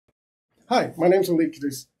Hi, my name's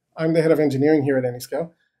Waleed. I'm the head of engineering here at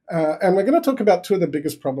Anyscale, and we're going to talk about two of the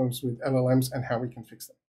biggest problems with LLMs and how we can fix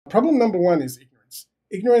them. Problem number one is ignorance.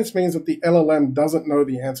 Ignorance means that the LLM doesn't know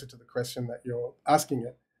the answer to the question that you're asking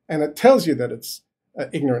it, and it tells you that it's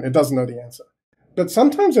ignorant. It doesn't know the answer. But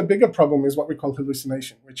sometimes a bigger problem is what we call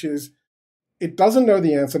hallucination, which is it doesn't know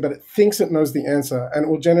the answer, but it thinks it knows the answer, and it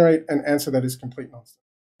will generate an answer that is complete nonsense.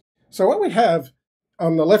 So what we have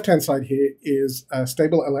on the left-hand side here is a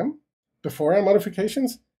stable LM before our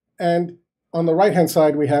modifications, and on the right-hand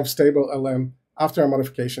side, we have stable LM after our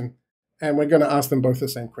modification, and we're going to ask them both the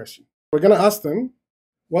same question. We're going to ask them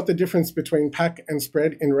what the difference between pack and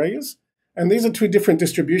spread in Ray is, and these are two different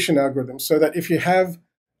distribution algorithms, so that if you have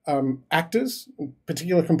actors,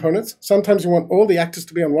 particular components, sometimes you want all the actors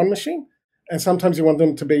to be on one machine, and sometimes you want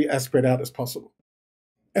them to be as spread out as possible.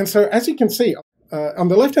 And so as you can see, on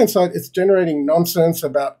the left-hand side, it's generating nonsense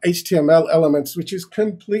about HTML elements, which is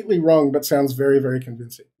completely wrong, but sounds very, very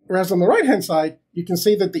convincing. Whereas on the right-hand side, you can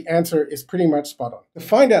see that the answer is pretty much spot on. To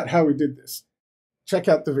find out how we did this, check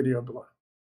out the video below.